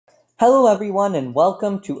Hello, everyone, and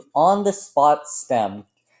welcome to On the Spot STEM.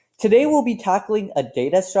 Today, we'll be tackling a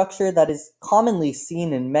data structure that is commonly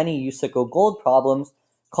seen in many USICO Gold problems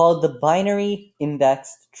called the binary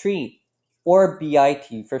indexed tree, or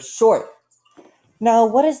BIT for short. Now,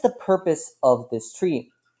 what is the purpose of this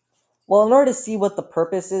tree? Well, in order to see what the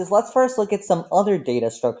purpose is, let's first look at some other data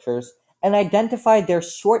structures and identify their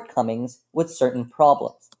shortcomings with certain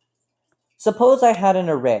problems. Suppose I had an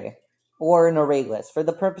array, or an array list. For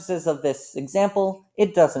the purposes of this example,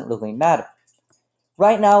 it doesn't really matter.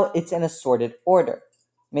 Right now, it's in a sorted order.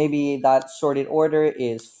 Maybe that sorted order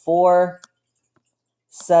is 4,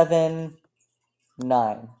 7,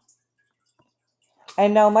 9.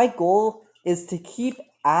 And now my goal is to keep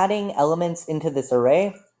adding elements into this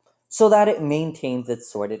array so that it maintains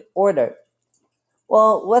its sorted order.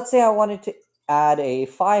 Well, let's say I wanted to add a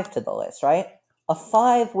 5 to the list, right? A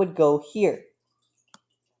 5 would go here.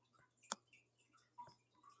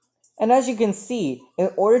 And as you can see, in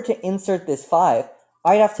order to insert this 5,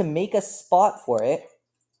 I'd have to make a spot for it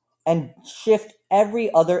and shift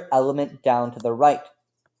every other element down to the right.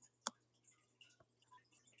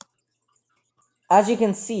 As you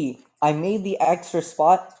can see, I made the extra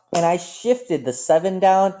spot and I shifted the 7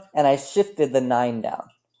 down and I shifted the 9 down.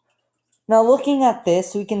 Now looking at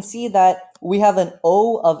this, we can see that we have an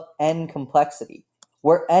O of n complexity,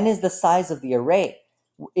 where n is the size of the array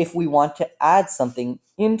if we want to add something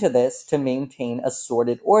into this to maintain a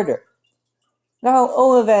sorted order. Now,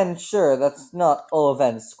 O of n, sure, that's not O of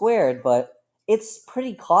n squared, but it's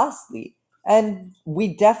pretty costly, and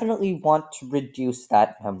we definitely want to reduce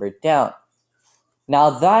that number down.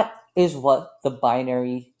 Now, that is what the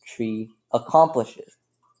binary tree accomplishes.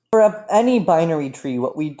 For any binary tree,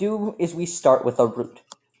 what we do is we start with a root.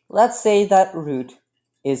 Let's say that root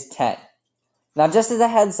is 10. Now, just as a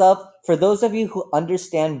heads up, for those of you who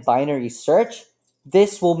understand binary search,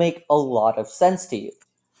 this will make a lot of sense to you.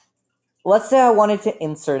 Let's say I wanted to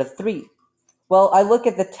insert a 3. Well, I look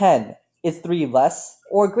at the 10. Is 3 less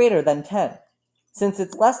or greater than 10? Since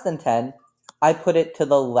it's less than 10, I put it to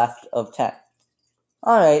the left of 10.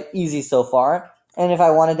 Alright, easy so far. And if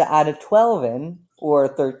I wanted to add a 12 in, or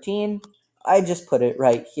 13, I just put it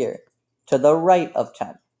right here, to the right of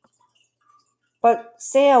 10. But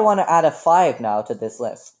say I want to add a 5 now to this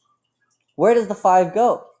list. Where does the 5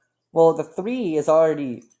 go? Well, the 3 is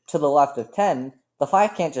already to the left of 10. The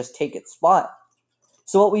 5 can't just take its spot.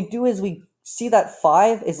 So what we do is we see that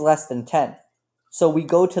 5 is less than 10. So we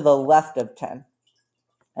go to the left of 10.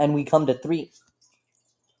 And we come to 3.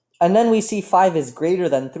 And then we see 5 is greater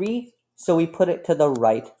than 3. So we put it to the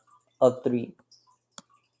right of 3.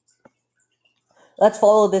 Let's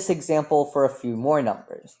follow this example for a few more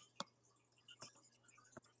numbers.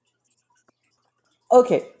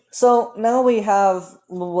 Okay, so now we have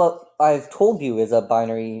what I've told you is a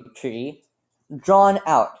binary tree drawn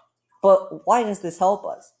out. But why does this help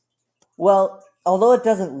us? Well, although it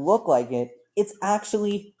doesn't look like it, it's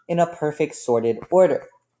actually in a perfect sorted order.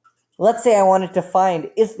 Let's say I wanted to find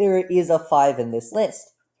if there is a 5 in this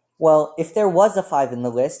list. Well, if there was a 5 in the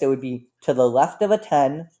list, it would be to the left of a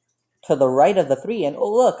 10, to the right of the 3, and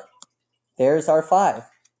oh look, there's our 5.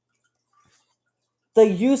 The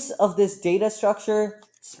use of this data structure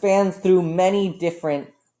spans through many different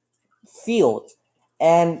fields,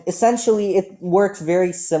 and essentially it works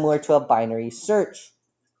very similar to a binary search.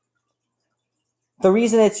 The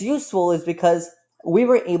reason it's useful is because we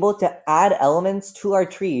were able to add elements to our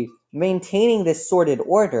tree, maintaining this sorted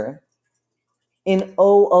order in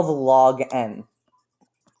O of log n,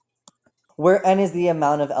 where n is the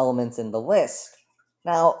amount of elements in the list.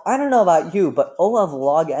 Now, I don't know about you, but O of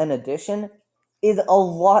log n addition is a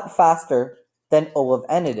lot faster than O of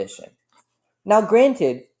n addition. Now,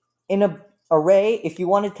 granted, in an array, if you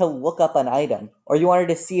wanted to look up an item, or you wanted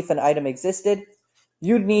to see if an item existed,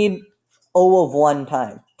 you'd need O of 1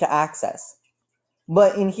 time to access.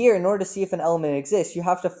 But in here, in order to see if an element exists, you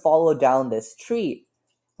have to follow down this tree,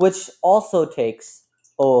 which also takes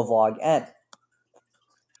O of log n.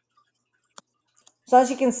 So as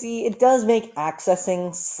you can see, it does make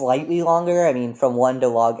accessing slightly longer, from 1 to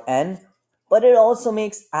log n, but it also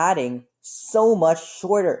makes adding so much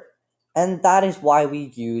shorter, and that is why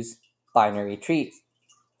we use binary trees.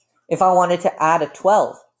 If I wanted to add a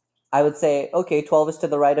 12, I would say, okay, 12 is to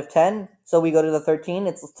the right of 10, so we go to the 13,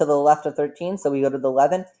 it's to the left of 13, so we go to the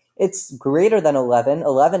 11. It's greater than 11,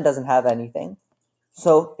 11 doesn't have anything,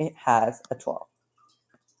 so it has a 12.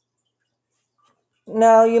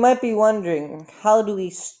 Now, you might be wondering, how do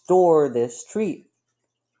we store this tree?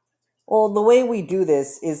 Well, the way we do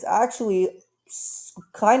this is actually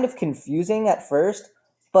kind of confusing at first,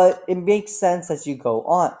 but it makes sense as you go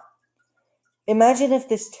on. Imagine if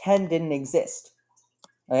this 10 didn't exist,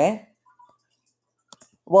 okay?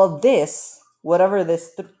 Well, this, whatever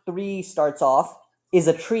this 3 starts off, is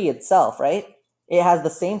a tree itself, right? It has the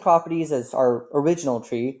same properties as our original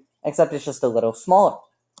tree, except it's just a little smaller.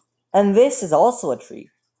 And this is also a tree,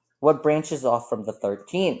 what branches off from the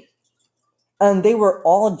 13. And they were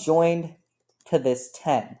all joined to this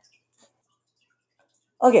 10.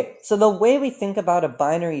 Okay, so the way we think about a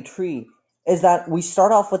binary tree is that we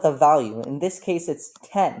start off with a value. In this case, it's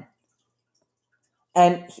 10.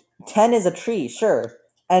 And 10 is a tree, sure,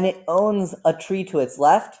 and it owns a tree to its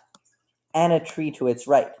left and a tree to its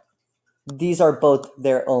right. These are both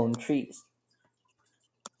their own trees.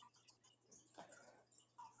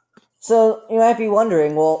 So you might be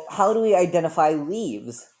wondering, well, how do we identify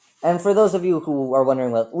leaves? And for those of you who are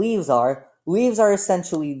wondering what leaves are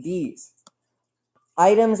essentially these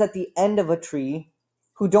items at the end of a tree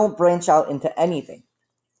who don't branch out into anything.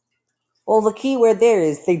 Well, the key word there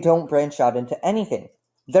is they don't branch out into anything.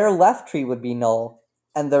 Their left tree would be null,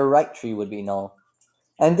 and their right tree would be null.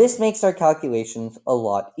 And this makes our calculations a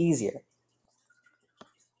lot easier.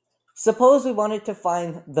 Suppose we wanted to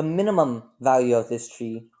find the minimum value of this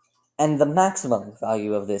tree and the maximum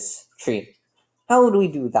value of this tree. How would we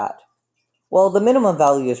do that? Well, the minimum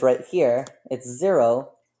value is right here, it's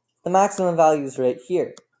 0. The maximum value is right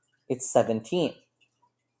here, it's 17.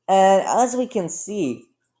 And as we can see,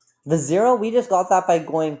 the 0, we just got that by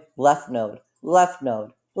going left node, left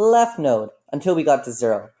node, left node, until we got to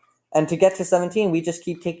 0. And to get to 17, we just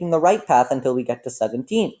keep taking the right path until we get to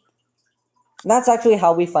 17. And that's actually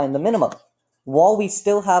how we find the minimum. While we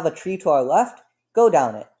still have a tree to our left, go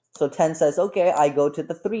down it. So 10 says, okay, I go to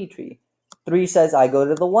the 3 tree. 3 says, I go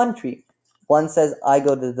to the 1 tree. 1 says, I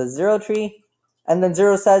go to the 0 tree. And then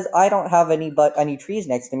 0 says, I don't have any trees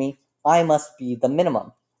next to me. I must be the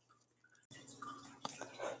minimum.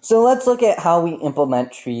 So let's look at how we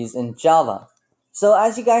implement trees in Java. So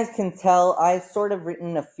as you guys can tell, I've sort of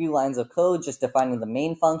written a few lines of code just defining the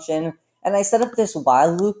main function, and I set up this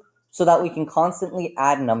while loop so that we can constantly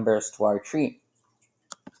add numbers to our tree.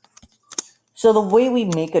 So the way we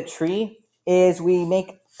make a tree is we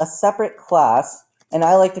make a separate class, and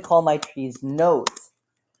I like to call my trees nodes.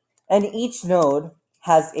 And each node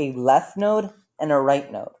has a left node and a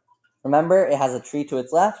right node. Remember, it has a tree to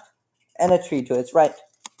its left and a tree to its right.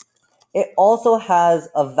 It also has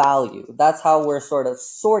a value. That's how we're sort of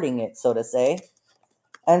sorting it, so to say.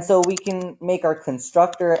 And so we can make our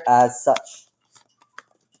constructor as such.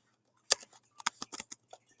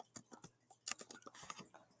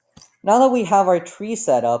 Now that we have our tree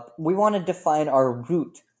set up, we want to define our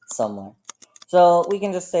root somewhere. So we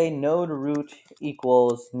can just say node root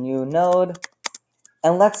equals new node.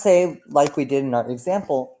 And let's say, like we did in our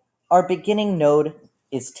example, our beginning node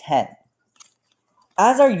is 10.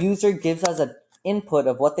 As our user gives us an input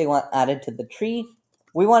of what they want added to the tree,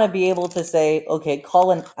 we want to be able to say, okay, call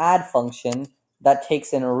an add function that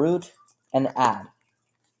takes in a root and add.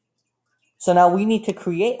 So now we need to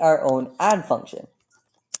create our own add function.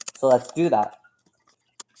 So let's do that.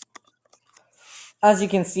 As you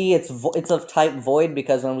can see, it's of type void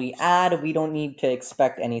because when we add, we don't need to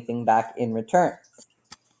expect anything back in return.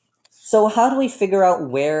 So how do we figure out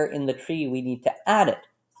where in the tree we need to add it?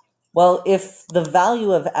 Well, if the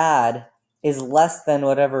value of add is less than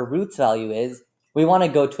whatever root's value is, we want to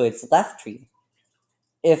go to its left tree.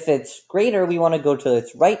 If it's greater, we want to go to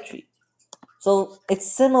its right tree. So it's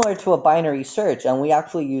similar to a binary search, and we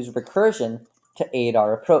actually use recursion to aid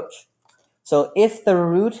our approach. So if the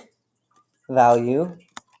root value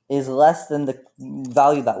is less than the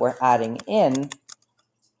value that we're adding in,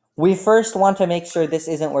 we first want to make sure this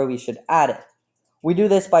isn't where we should add it. We do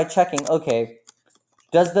this by checking, okay,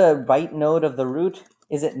 does the right node of the root,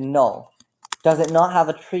 is it null? Does it not have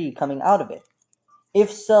a tree coming out of it?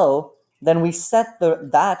 If so, then we set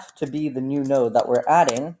that to be the new node that we're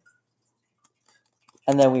adding,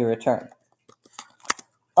 and then we return.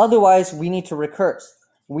 Otherwise, we need to recurse.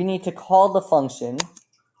 We need to call the function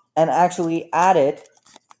and actually add it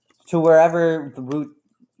to wherever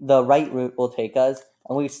the right root will take us,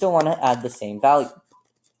 and we still want to add the same value.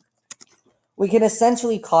 We can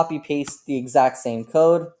essentially copy-paste the exact same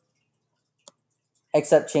code,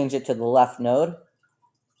 except change it to the left node.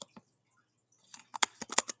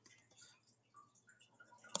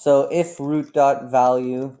 So if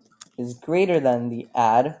root.value is greater than the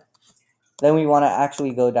add, then we want to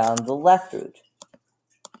actually go down the left root.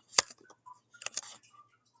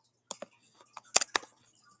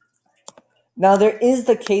 Now there is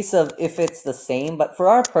the case of if it's the same, but for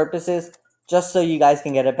our purposes, just so you guys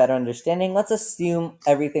can get a better understanding, let's assume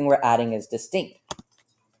everything we're adding is distinct.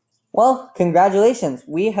 Well, congratulations,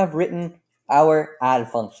 we have written our add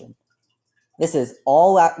function. This is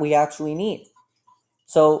all that we actually need.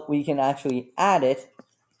 So we can actually add it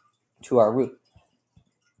to our root.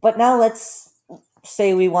 But now let's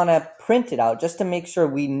say we want to print it out just to make sure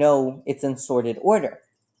we know it's in sorted order.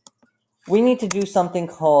 We need to do something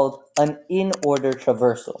called an in-order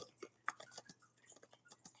traversal.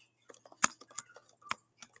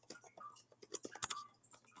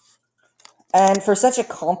 And for such a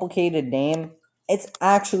complicated name, it's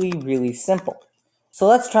actually really simple. So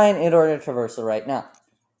let's try an in-order traversal right now.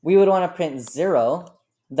 We would want to print 0,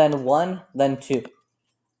 then 1, then 2,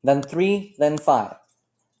 then 3, then 5,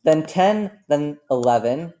 then 10, then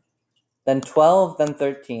 11, then 12, then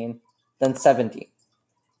 13, then 17.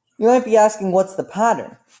 You might be asking, what's the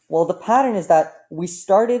pattern? Well, the pattern is that we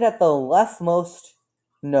started at the leftmost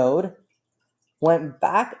node, went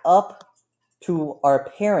back up to our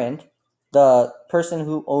parent. The person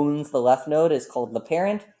who owns the left node is called the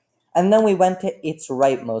parent, and then we went to its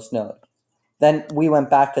rightmost node. Then we went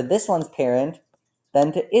back to this one's parent,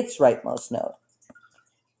 then to its rightmost node.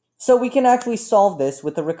 So we can actually solve this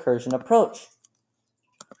with a recursion approach.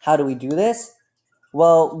 How do we do this?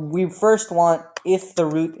 Well, we first want, if the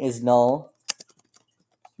root is null,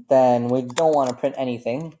 then we don't want to print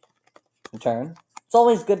anything, return. It's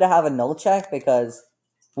always good to have a null check because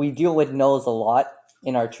we deal with nulls a lot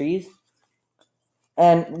in our trees.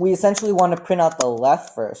 And we essentially want to print out the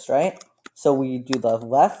left first, right? So we do the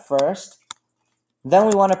left first, then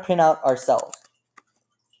we want to print out ourselves.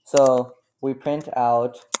 So we print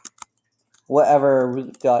out whatever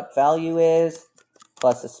root.value is,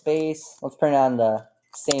 plus a space. Let's print it on the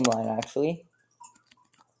same line, actually.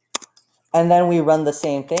 And then we run the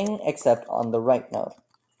same thing, except on the right node.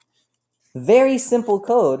 Very simple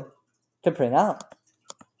code to print out.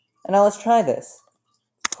 And now let's try this.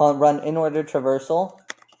 Run in-order traversal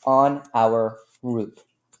on our root.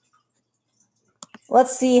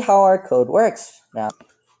 Let's see how our code works now.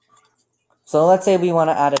 So let's say we want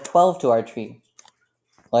to add a 12 to our tree.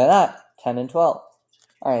 Look at that, 10 and 12.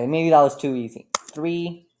 All right, maybe that was too easy.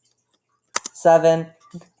 3, 7.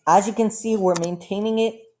 As you can see, we're maintaining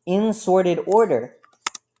it in sorted order,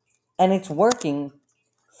 and it's working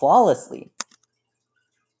flawlessly.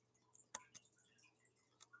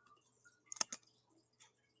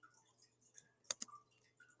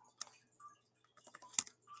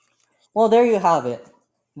 Well, there you have it.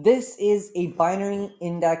 This is a binary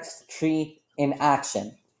indexed tree in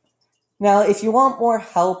action. Now, if you want more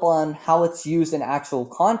help on how it's used in actual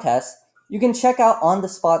contests, you can check out On the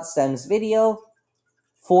Spot STEM's video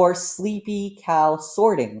for sleepy cow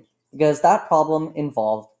sorting, because that problem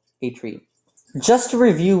involved a tree. Just to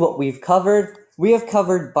review what we've covered, we have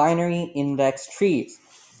covered binary index trees,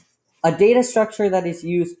 a data structure that is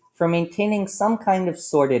used for maintaining some kind of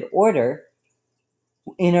sorted order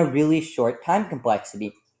in a really short time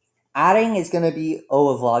complexity. Adding is going to be O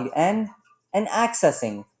of log n, and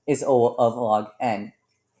accessing is O of log n.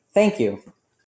 Thank you.